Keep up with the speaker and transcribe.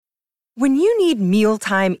When you need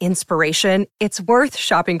mealtime inspiration, it's worth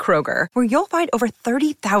shopping Kroger, where you'll find over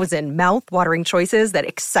 30,000 mouth-watering choices that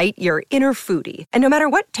excite your inner foodie. And no matter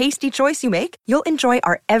what tasty choice you make, you'll enjoy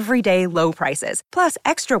our everyday low prices, plus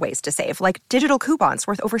extra ways to save, like digital coupons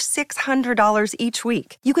worth over $600 each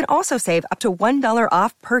week. You can also save up to $1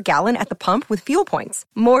 off per gallon at the pump with fuel points.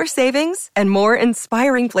 More savings and more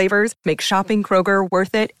inspiring flavors make shopping Kroger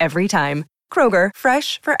worth it every time. Kroger,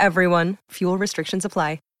 fresh for everyone. Fuel restrictions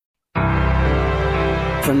apply.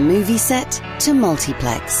 From movie set to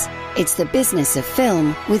multiplex, it's the business of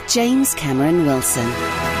film with James Cameron Wilson.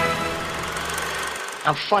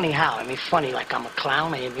 I'm funny how? I mean, funny like I'm a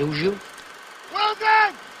clown, I amuse you? Well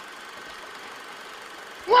done!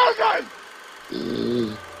 Well done!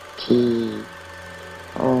 E.T.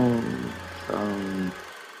 Home Phone.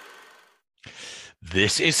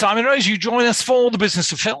 This is Simon Rose. You join us for the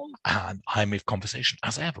business of film, and I'm in conversation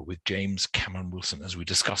as ever with James Cameron Wilson as we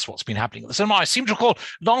discuss what's been happening at the cinema. I seem to recall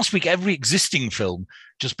last week every existing film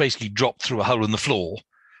just basically dropped through a hole in the floor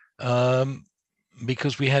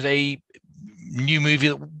because we had a new movie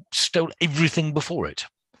that stole everything before it.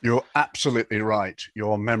 You're absolutely right.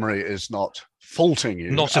 Your memory is not faulting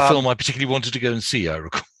you. Not a film I particularly wanted to go and see, I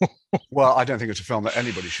recall. Well, I don't think it's a film that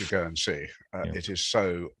anybody should go and see. It is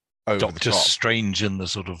so over Doctor the top. Strange in the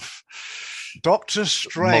sort of Doctor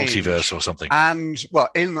Strange multiverse or something. And, well,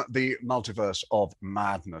 in the multiverse of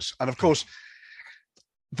madness. And, of course,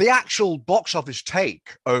 the actual box office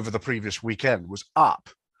take over the previous weekend was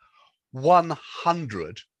up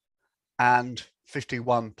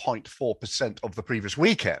 151.4% of the previous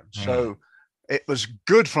weekend. So it was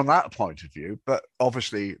good from that point of view, but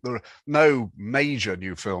obviously there are no major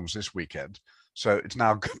new films this weekend. So it's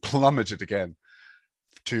now plummeted again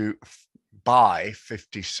to by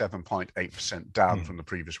 57.8% down from the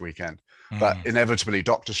previous weekend. But inevitably,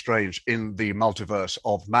 Doctor Strange in the multiverse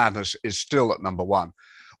of madness is still at number one,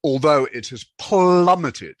 although it has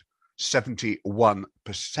plummeted 71%.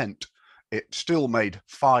 It still made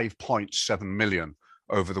 5.7 million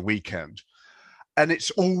over the weekend. And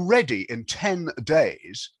it's already in 10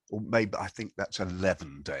 days, or maybe I think that's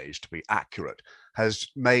 11 days to be accurate, has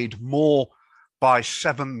made more by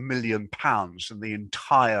 £7 million than the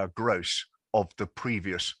entire gross of the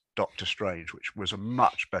previous Doctor Strange, which was a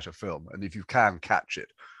much better film. And if you can catch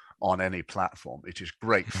it on any platform, it is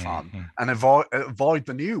great fun. And avoid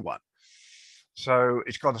the new one. So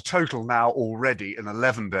it's got a total now already in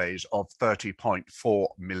 11 days of £30.4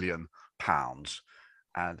 million.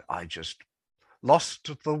 And I just lost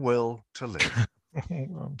the will to live.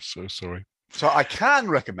 I'm so sorry. So I can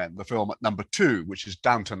recommend the film at number 2, which is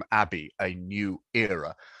Downton Abbey, A New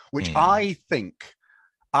Era, which I think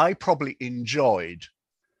I probably enjoyed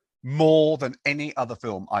more than any other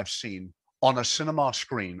film I've seen on a cinema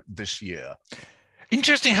screen this year.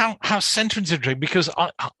 Interesting how sentiment's interesting, because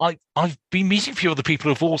I've been meeting a few other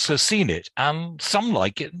people who've also seen it, and some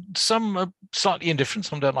like it, some are slightly indifferent,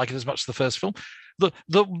 some don't like it as much as the first film. The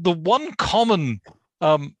one common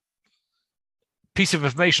piece of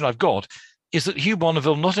information I've got is that Hugh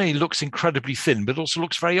Bonneville not only looks incredibly thin, but also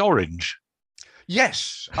looks very orange.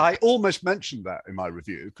 Yes, I almost mentioned that in my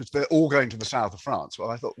review because they're all going to the south of France. Well,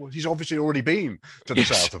 I thought, well, he's obviously already been to the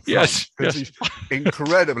south of France because he's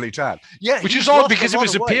incredibly tan. Yeah, which is odd because it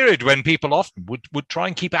was a period when people often would try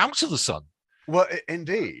and keep out of the sun. Well,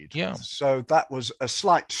 indeed. Yeah. So that was a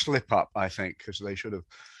slight slip up, I think, because they should have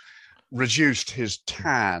reduced his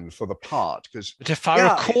tan for the part. Because if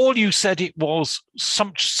I recall, you said it was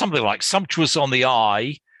something like sumptuous on the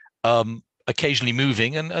eye, occasionally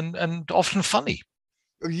moving and often funny.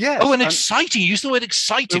 Yes. Oh, and exciting. You used the word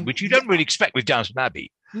exciting, which you don't really expect with Downton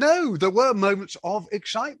Abbey. No, there were moments of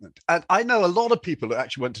excitement. And I know a lot of people that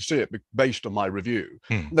actually went to see it based on my review.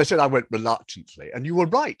 They said I went reluctantly. And you were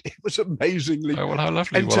right. It was amazingly how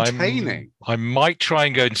lovely. Entertaining. Well, I might try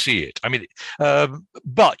and go and see it. I mean,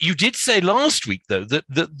 but you did say last week, though,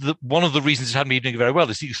 that one of the reasons it hadn't been doing very well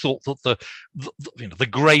is that you thought that the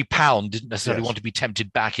grey pound didn't necessarily want to be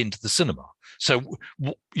tempted back into the cinema. So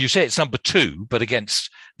you say it's number 2, but against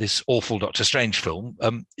this awful Doctor Strange film,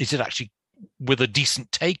 is it actually with a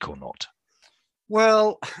decent take or not?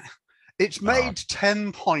 Well, it's made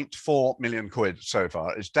 10.4 million quid so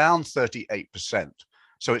far. It's down 38%.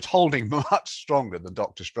 So it's holding much stronger than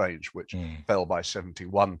Doctor Strange, which fell by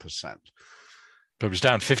 71%. But it was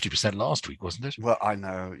down 50% last week, wasn't it? Well, I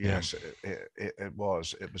know. Yes, it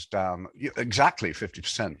was. It was down exactly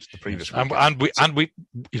 50% the previous week. And we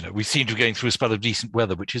seem to be going through a spell of decent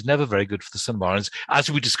weather, which is never very good for the cinema. And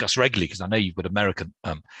as we discuss regularly, because I know you've got American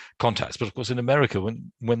contacts, but of course in America,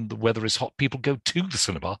 when the weather is hot, people go to the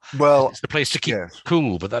cinema. Well, it's the place to keep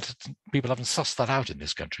cool, but people haven't sussed that out in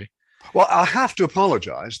this country. Well, I have to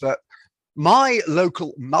apologise that my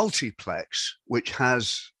local multiplex, which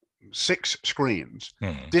has 6 screens,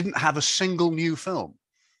 didn't have a single new film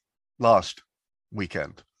last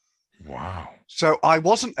weekend. Wow. So I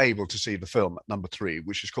wasn't able to see the film at number 3,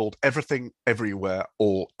 which is called Everything Everywhere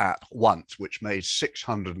All at Once, which made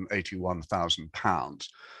 £681,000,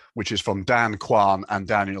 which is from Dan Kwan and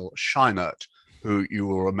Daniel Scheinert, who you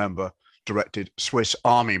will remember directed Swiss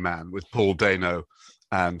Army Man with Paul Dano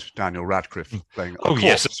and Daniel Radcliffe playing.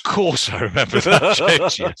 Yes, of course I remember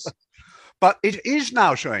that. Yes. But it is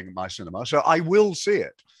now showing in my cinema, so I will see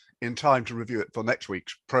it in time to review it for next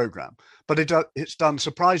week's program. But it's done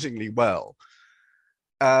surprisingly well,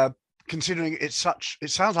 considering it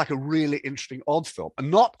sounds like a really interesting odd film,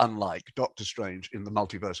 and not unlike Doctor Strange in the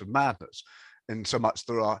Multiverse of Madness, in so much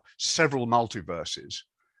there are several multiverses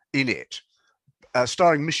in it,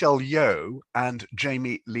 starring Michelle Yeoh and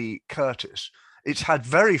Jamie Lee Curtis. It's had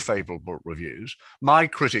very favorable reviews. My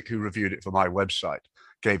critic who reviewed it for my website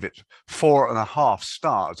gave it 4.5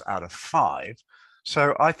 stars out of 5.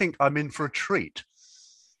 So I think I'm in for a treat.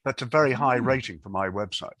 That's a very high rating for my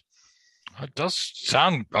website. It does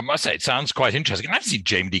sound, I must say, it sounds quite interesting. I haven't seen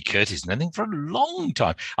Jamie Lee Curtis in anything for a long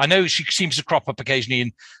time. I know she seems to crop up occasionally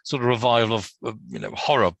in sort of revival of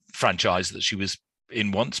horror franchise that she was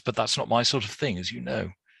in once, but that's not my sort of thing, as you know.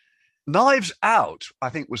 Knives Out, I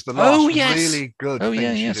think, was the last really good thing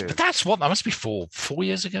she did. But that must be four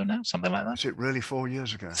years ago now, something like that. Is it really 4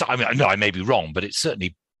 years ago? So, I mean, no, I may be wrong, but it's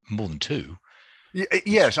certainly more than 2.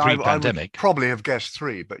 Yes, I would probably have guessed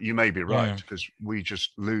 3, but you may be right, because we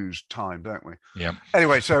just lose time, don't we? Yeah.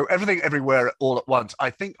 Anyway, so Everything Everywhere All at Once, I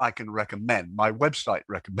think I can recommend. My website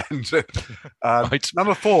recommends it. Right.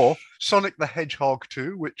 Number 4, Sonic the Hedgehog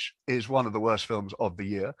 2, which is one of the worst films of the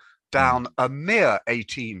year, down a mere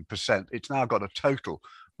 18%. It's now got a total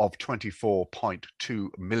of £24.2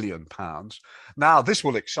 million. Now, this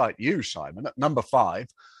will excite you, Simon. At number 5,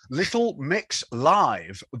 Little Mix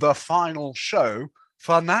Live, the final show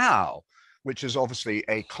for now, which is obviously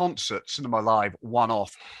a concert, Cinema Live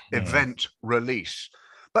one-off event release.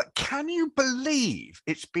 But can you believe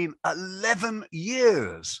it's been 11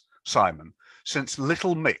 years, Simon, since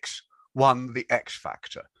Little Mix won the X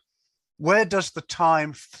Factor? Where does the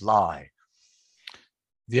time fly?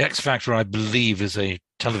 The X Factor, I believe, is a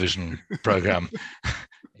television program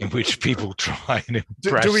in which people try and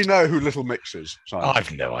impress. Do we know who Little Mix is, Simon?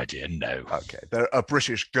 I've no idea, no. Okay, they're a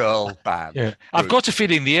British girl band. Yeah. I've got a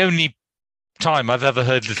feeling the only time I've ever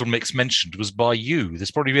heard Little Mix mentioned was by you.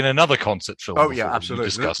 There's probably been another concert film. Oh, yeah,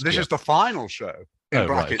 absolutely. This is the final show, in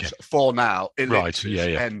brackets, right, okay. For now, ellipsis,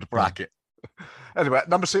 end bracket. Anyway, at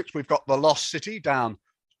number 6, we've got The Lost City, down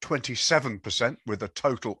 27% with a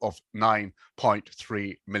total of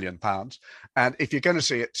 £9.3 million. And if you're going to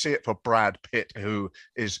see it for Brad Pitt, who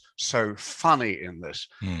is so funny in this.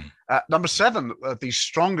 Number 7, the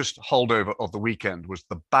strongest holdover of the weekend was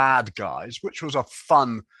The Bad Guys, which was a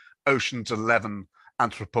fun Ocean's 11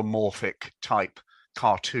 anthropomorphic type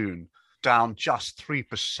cartoon, down just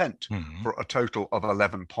 3% for a total of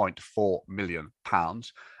 £11.4 million.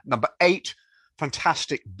 Number 8,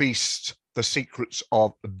 Fantastic Beasts, The Secrets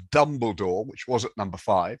of Dumbledore, which was at number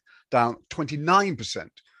 5, down 29%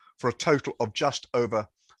 for a total of just over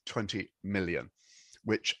 20 million,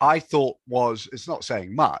 which I thought was, it's not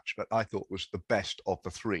saying much, but I thought was the best of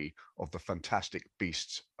the 3 of the Fantastic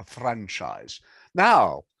Beasts franchise.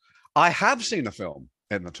 Now, I have seen a film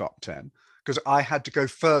in the top 10 because I had to go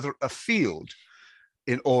further afield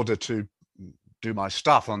in order to do my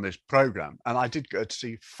stuff on this program. And I did go to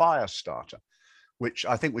see Firestarter, which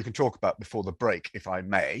I think we can talk about before the break, if I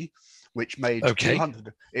may, which made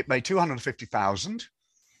it made 250,000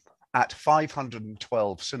 at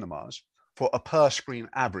 512 cinemas for a per screen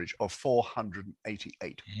average of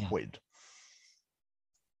 488 quid.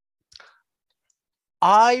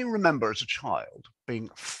 I remember as a child being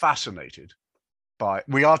fascinated by,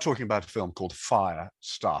 we are talking about a film called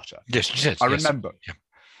Firestarter. Yes. I remember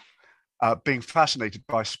being fascinated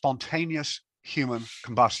by spontaneous human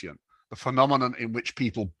combustion, the phenomenon in which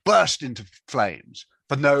people burst into flames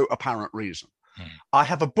for no apparent reason. I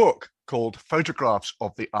have a book called Photographs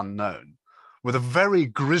of the Unknown, with a very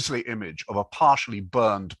grisly image of a partially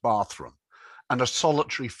burned bathroom and a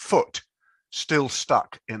solitary foot still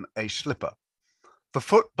stuck in a slipper. The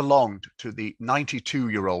foot belonged to the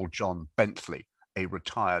 92-year-old John Bentley, a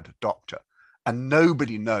retired doctor, and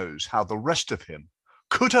nobody knows how the rest of him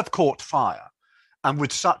could have caught fire, and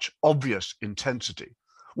with such obvious intensity,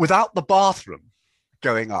 without the bathroom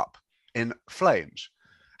going up in flames.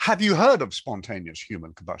 Have you heard of spontaneous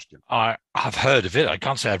human combustion? I have heard of it. I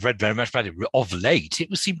can't say I've read very much about it of late.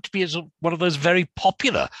 It seemed to be one of those very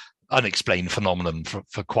popular unexplained phenomenon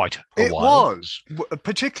for quite a it while. was,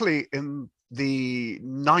 particularly in the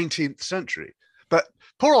 19th century. But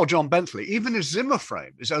poor old John Bentley, even his Zimmer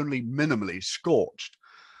frame is only minimally scorched.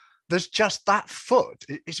 There's just that foot.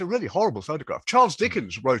 It's a really horrible photograph. Charles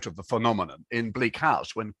Dickens wrote of the phenomenon in Bleak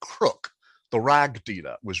House when Crook, the rag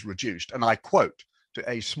dealer, was reduced, and I quote, to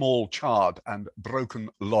a small charred and broken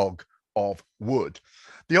log of wood.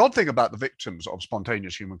 The odd thing about the victims of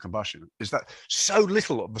spontaneous human combustion is that so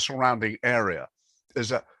little of the surrounding area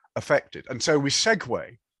is affected. And so we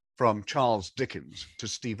segue from Charles Dickens to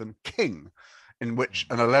Stephen King, in which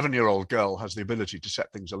an 11-year-old girl has the ability to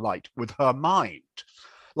set things alight with her mind,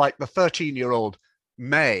 like the 13-year-old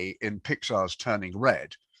May in Pixar's Turning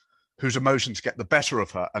Red, whose emotions get the better of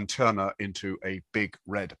her and turn her into a big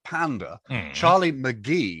red panda. Charlie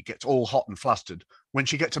McGee gets all hot and flustered when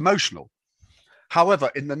she gets emotional. However,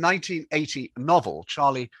 in the 1980 novel,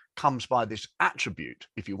 Charlie comes by this attribute,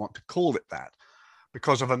 if you want to call it that,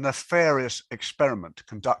 because of a nefarious experiment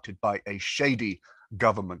conducted by a shady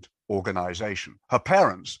government organization. Her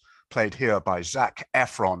parents, played here by Zac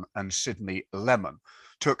Efron and Sidney Lemon,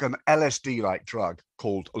 took an LSD-like drug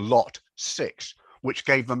called Lot 6, which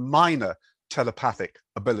gave them minor telepathic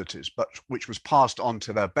abilities, but which was passed on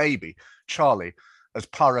to their baby, Charlie, as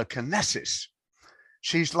pyrokinesis.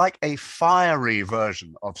 She's like a fiery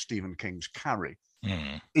version of Stephen King's Carrie.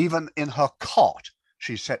 Even in her cot,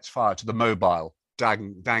 she sets fire to the mobile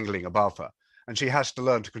dangling above her, and she has to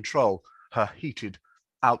learn to control her heated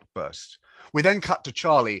outbursts. We then cut to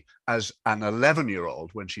Charlie as an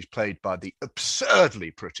 11-year-old when she's played by the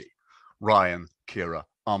absurdly pretty Ryan Kiera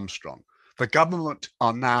Armstrong. The government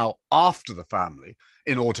are now after the family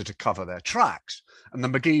in order to cover their tracks, and the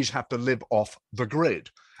McGees have to live off the grid.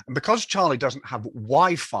 And because Charlie doesn't have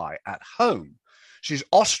Wi-Fi at home, she's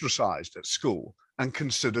ostracized at school and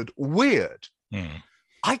considered weird.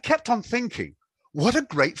 I kept on thinking, what a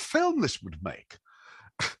great film this would make.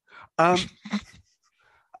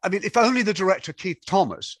 I mean, if only the director, Keith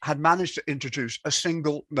Thomas, had managed to introduce a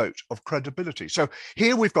single note of credibility. So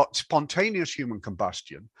here we've got spontaneous human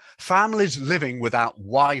combustion, families living without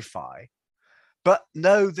Wi-Fi. But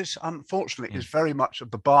no, this unfortunately is very much of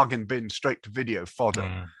the bargain bin straight to video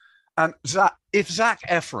fodder. And if Zac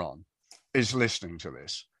Efron is listening to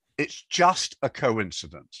this, it's just a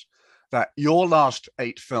coincidence that your last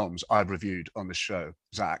 8 films I've reviewed on the show,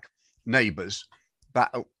 Zac, Neighbours,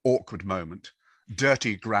 That Awkward Moment,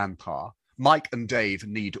 Dirty Grandpa, Mike and Dave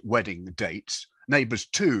Need Wedding Dates, Neighbours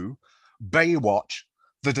 2, Baywatch,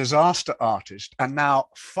 The Disaster Artist, and now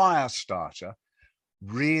Firestarter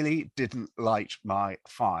really didn't light my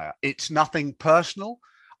fire. It's nothing personal.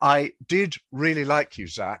 I did really like you,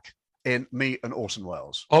 Zac, in Me and Orson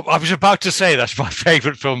Welles. Oh, I was about to say that's my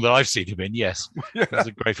favourite film that I've seen him in, yes. That's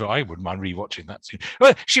a great film. I wouldn't mind rewatching that scene.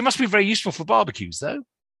 Well, she must be very useful for barbecues, though.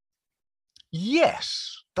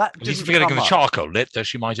 Yes. That at least if you're going to get the charcoal lit, though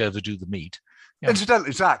she might overdo the meat. Yeah.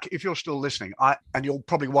 Incidentally, Zac, if you're still listening, and you're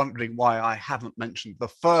probably wondering why I haven't mentioned the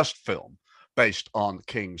first film based on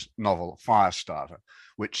King's novel Firestarter,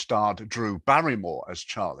 which starred Drew Barrymore as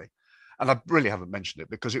Charlie. And I really haven't mentioned it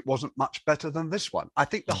because it wasn't much better than this one. I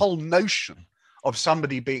think the whole notion of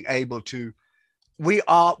somebody being able to, we're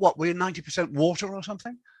 90% water or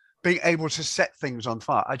something, being able to set things on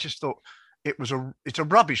fire. I just thought it's a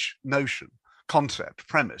rubbish notion, concept,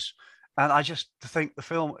 premise. And I just think the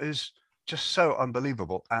film is just so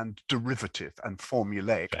unbelievable and derivative and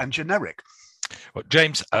formulaic and generic. Well,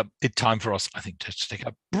 James, it's time for us, I think, to take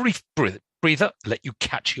a brief breather, let you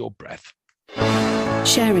catch your breath.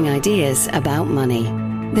 Sharing ideas about money.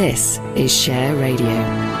 This is Share Radio.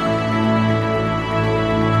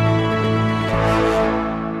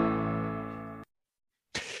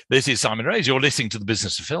 This is Simon Rayes. You're listening to The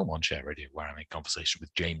Business of Film on Share Radio, where I'm in conversation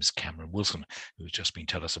with James Cameron Wilson, who has just been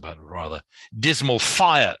telling us about a rather dismal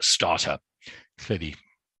Firestarter. Clearly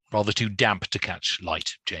rather too damp to catch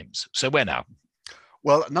light, James. So where now?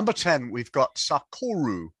 Well, at number 10, we've got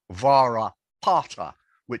Sakuru Vara Pata,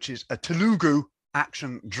 which is a Telugu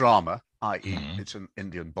action drama, i.e. it's an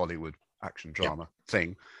Indian Bollywood action drama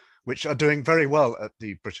thing, which are doing very well at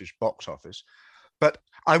the British box office. But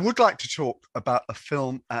I would like to talk about a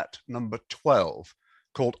film at number 12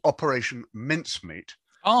 called Operation Mincemeat,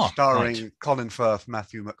 starring Colin Firth,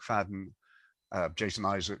 Matthew McFadden, Jason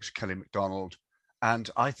Isaacs, Kelly MacDonald, and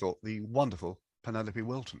I thought the wonderful Penelope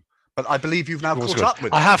Wilton. But I believe you've now caught up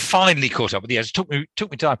with it. I have finally caught up with it. Yes, it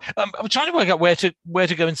took me time. I was trying to work out where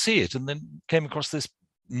to go and see it, and then came across this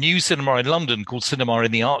new cinema in London called Cinema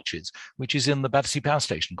in the Arches, which is in the Battersea Power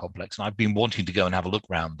Station complex. And I've been wanting to go and have a look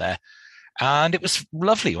round there. And it was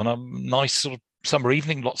lovely on a nice sort of summer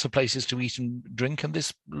evening, lots of places to eat and drink, and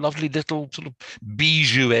this lovely little sort of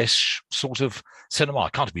bijou-ish sort of cinema. I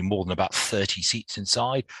can't be more than about 30 seats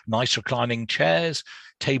inside, nice reclining chairs,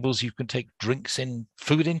 tables you can take drinks in,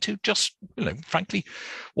 food into, just, frankly,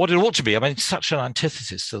 what it ought to be. I mean, it's such an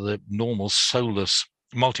antithesis to the normal soulless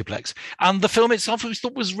multiplex. And the film itself, I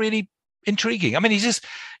thought, was really intriguing. I mean,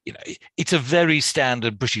 it's a very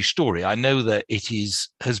standard British story. I know that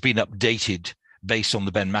has been updated based on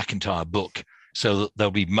the Ben Macintyre book, so that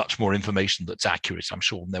there'll be much more information that's accurate, I'm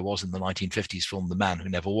sure, than there was in the 1950s film The Man Who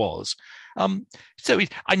Never Was.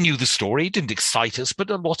 I knew the story. It didn't excite us, but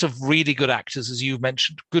a lot of really good actors, as you've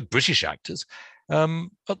mentioned, good British actors,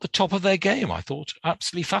 at the top of their game. I thought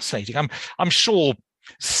absolutely fascinating. I'm sure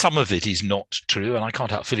some of it is not true, and I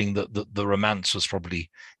can't help feeling that the romance was probably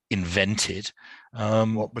invented.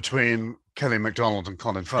 What, between Kelly MacDonald and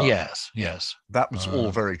Colin Firth? Yes. That was all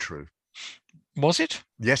very true. Was it?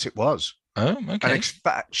 Yes, it was. Oh, okay. And in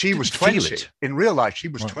fact, she was 20. In real life, she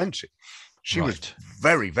was 20. She was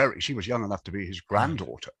very, she was young enough to be his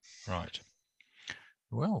granddaughter. Right.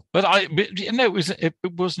 Well, but it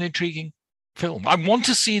was an intriguing film. I want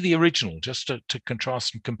to see the original just to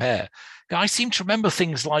contrast and compare. I seem to remember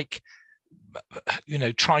things like,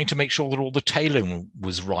 trying to make sure that all the tailoring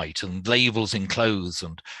was right and labels in clothes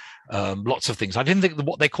and lots of things. I didn't think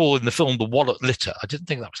what they call in the film the wallet litter, I didn't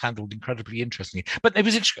think that was handled incredibly interestingly. But it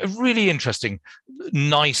was a really interesting,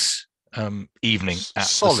 nice evening at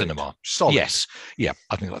the cinema. Solid. Yes. Yeah,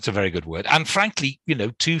 I think that's a very good word. And frankly,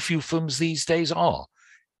 too few films these days are.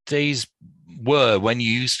 Days were when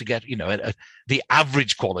you used to get, the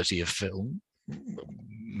average quality of film,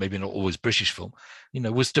 maybe not always British film,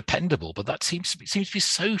 was dependable, but that seems to be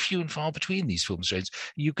so few and far between these films. James,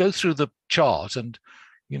 you go through the chart, and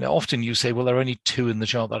often you say, well, there are only two in the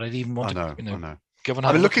chart that I'd even want I to, know. Give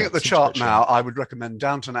another look looking at the chart now, I would recommend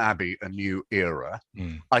Downton Abbey: A New Era.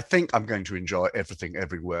 I think I'm going to enjoy Everything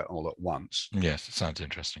Everywhere All at Once. Yes, it sounds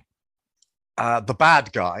interesting. The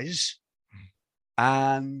Bad Guys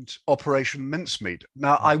and Operation Mincemeat.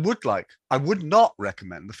 Now, I would not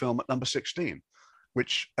recommend the film at number 16,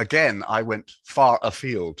 which again I went far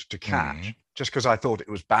afield to catch, just because I thought it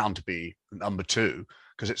was bound to be number 2,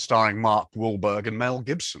 because it's starring Mark Wahlberg and Mel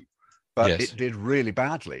Gibson. But it did really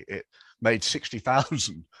badly. It made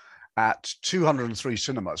 60,000 at 203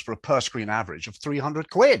 cinemas for a per screen average of 300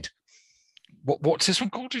 quid. What's this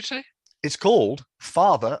one called, did you say? It's called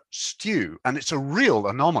Father Stew, and it's a real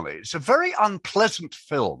anomaly. It's a very unpleasant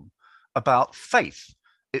film about faith.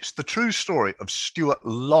 It's the true story of Stuart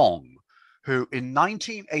Long, who in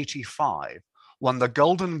 1985 won the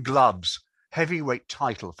Golden Gloves heavyweight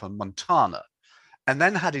title for Montana, and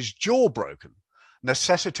then had his jaw broken,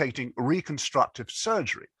 necessitating reconstructive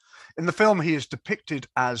surgery. In the film, he is depicted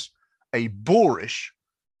as a boorish,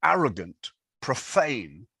 arrogant,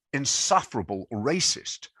 profane, insufferable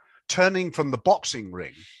racist, turning from the boxing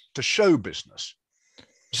ring to show business.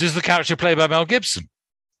 This is the character played by Mel Gibson.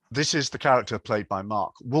 This is the character played by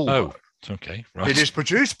Mark Wahlberg. Oh, okay, right. It is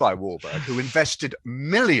produced by Wahlberg, who invested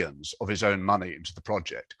millions of his own money into the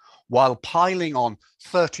project, while piling on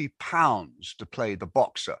 £30 to play the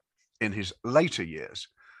boxer in his later years.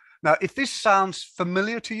 Now, if this sounds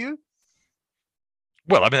familiar to you?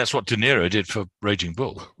 Well, I mean, that's what De Niro did for Raging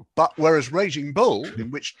Bull. But whereas Raging Bull, in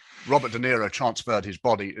which Robert De Niro transferred his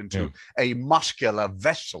body into a muscular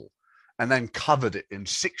vessel and then covered it in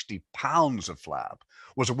 60 pounds of flab,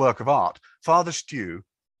 was a work of art, Father Stew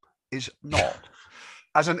is not.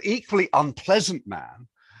 As an equally unpleasant man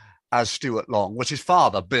as Stuart Long was his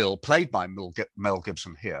father, Bill, played by Mel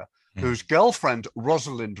Gibson here, whose girlfriend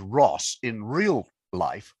Rosalind Ross in real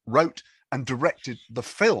life wrote and directed the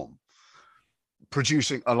film,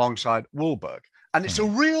 producing alongside Wahlberg. And it's a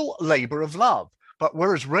real labor of love. But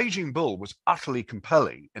whereas Raging Bull was utterly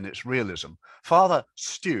compelling in its realism, Father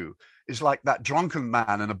Stew is like that drunken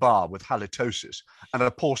man in a bar with halitosis and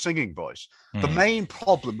a poor singing voice. The main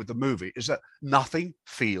problem with the movie is that nothing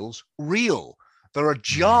feels real. There are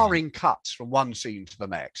jarring cuts from one scene to the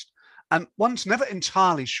next, and one's never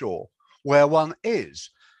entirely sure where one is.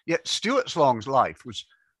 Yet Stuart Long's life was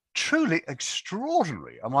truly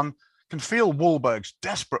extraordinary, and one can feel Wahlberg's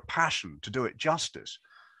desperate passion to do it justice.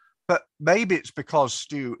 But maybe it's because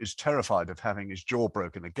Stu is terrified of having his jaw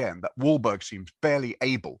broken again that Wahlberg seems barely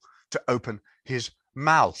able to open his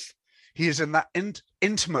mouth. He is in that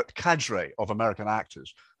intimate cadre of American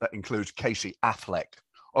actors that includes Casey Affleck,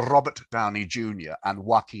 Robert Downey Jr. and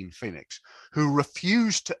Joaquin Phoenix, who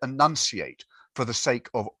refuse to enunciate for the sake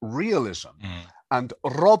of realism and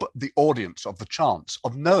rob the audience of the chance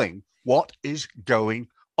of knowing what is going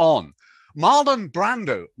on. Marlon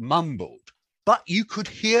Brando mumbled but you could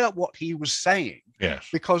hear what he was saying. Yes.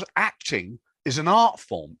 Because acting is an art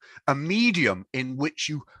form, a medium in which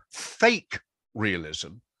you fake realism,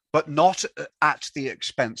 but not at the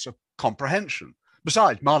expense of comprehension.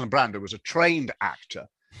 Besides, Marlon Brando was a trained actor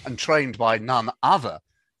and trained by none other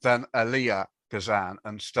than Elia Kazan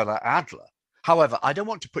and Stella Adler. However, I don't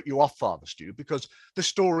want to put you off, Father Stu, because the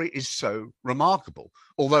story is so remarkable,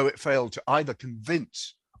 although it failed to either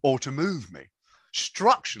convince or to move me.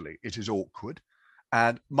 Structurally, it is awkward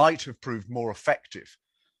and might have proved more effective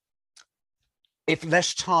if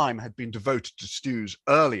less time had been devoted to Stu's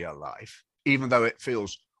earlier life, even though it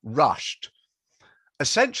feels rushed.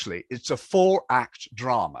 Essentially, it's a 4-act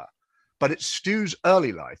drama, but it's Stu's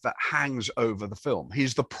early life that hangs over the film.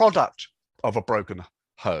 He's the product of a broken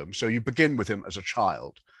home, so you begin with him as a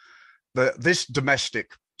child. This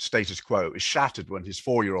domestic status quo is shattered when his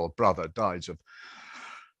 4-year-old brother dies of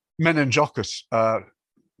meningococcus,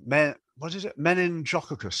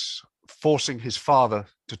 forcing his father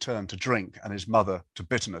to turn to drink and his mother to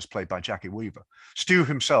bitterness, played by Jackie Weaver. Stu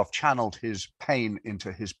himself channeled his pain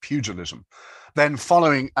into his pugilism. Then,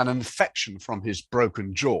 following an infection from his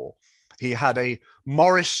broken jaw, he had a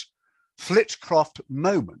Maurice Flitcroft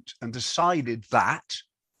moment and decided that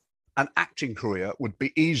an acting career would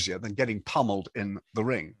be easier than getting pummeled in the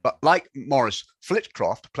ring. But like Maurice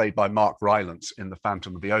Flitcroft, played by Mark Rylance in The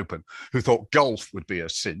Phantom of the Opera, who thought golf would be a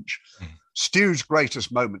cinch, Stu's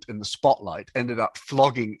greatest moment in the spotlight ended up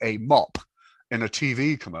flogging a mop in a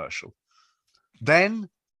TV commercial. Then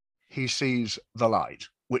he sees the light,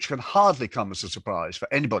 which can hardly come as a surprise for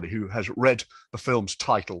anybody who has read the film's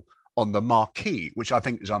title on the marquee, which I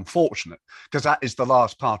think is unfortunate, because that is the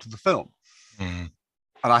last part of the film.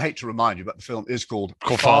 And I hate to remind you, but the film is called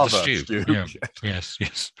Father Stu. Yeah.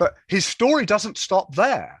 Yes. But his story doesn't stop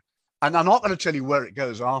there. And I'm not going to tell you where it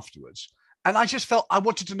goes afterwards. And I just felt I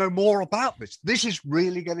wanted to know more about this. This is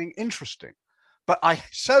really getting interesting. But I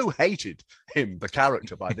so hated him, the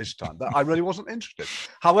character, by this time that I really wasn't interested.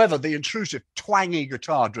 However, the intrusive, twangy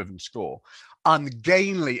guitar-driven score,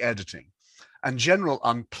 ungainly editing, and general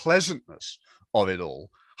unpleasantness of it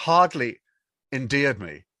all hardly endeared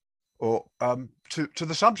me or to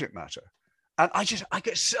the subject matter. And I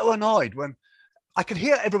get so annoyed when I could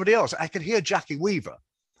hear everybody else. I could hear Jackie Weaver.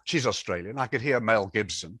 She's Australian. I could hear Mel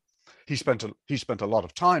Gibson. He spent a lot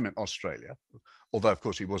of time in Australia, although, of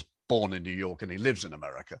course, he was born in New York and he lives in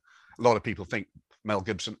America. A lot of people think Mel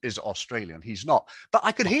Gibson is Australian. He's not. But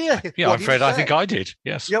I could hear. Yeah, I'm afraid I think I did.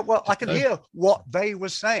 Yes. Yeah, well, I could hear what they were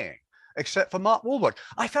saying, except for Mark Wahlberg.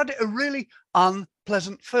 I found it a really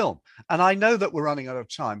unpleasant film. And I know that we're running out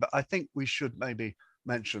of time, but I think we should maybe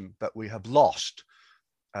mention that we have lost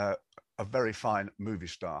a very fine movie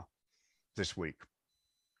star this week,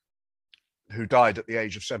 who died at the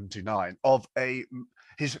age of 79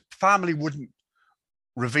 his family wouldn't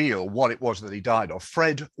reveal what it was that he died of.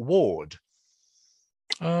 Fred Ward,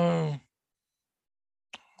 who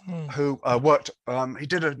worked, he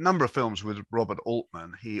did a number of films with Robert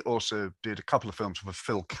Altman. He also did a couple of films with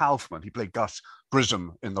Phil Kaufman. He played Gus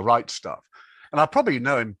Grissom in The Right Stuff. And I probably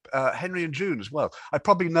know him, Henry and June as well. I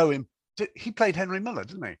probably know him. He played Henry Miller,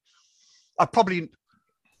 didn't he?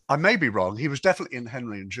 I may be wrong. He was definitely in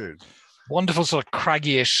Henry and June. Wonderful sort of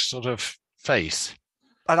craggy-ish sort of face.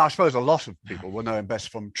 And I suppose a lot of people will know him best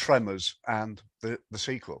from Tremors and the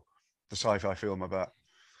sequel, the sci-fi film about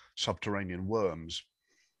subterranean worms.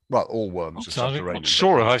 Well, all worms are subterranean. I'm not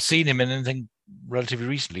sure if I've seen him in anything relatively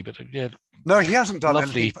recently, but yeah. No, he hasn't done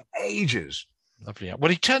anything for ages. Lovely.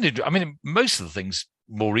 Well, he turned into, I mean, most of the things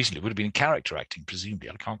more recently would have been in character acting, presumably.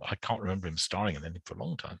 I can't remember him starring in anything for a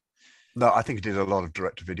long time. No, I think he did a lot of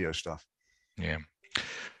direct-to-video stuff. Yeah.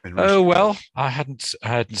 Oh, well, I hadn't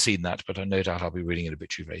seen that, but I no doubt I'll be reading an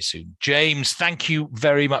obituary very soon. James, thank you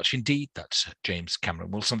very much indeed. That's James Cameron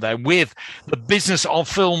Wilson there with the business of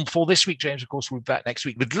film for this week. James, of course, will be back next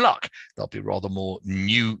week. With luck, there'll be rather more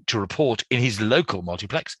new to report in his local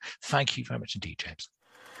multiplex. Thank you very much indeed, James.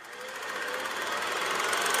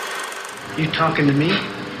 You talking to me?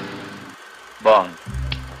 Bond.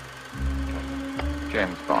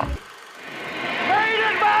 James Bond.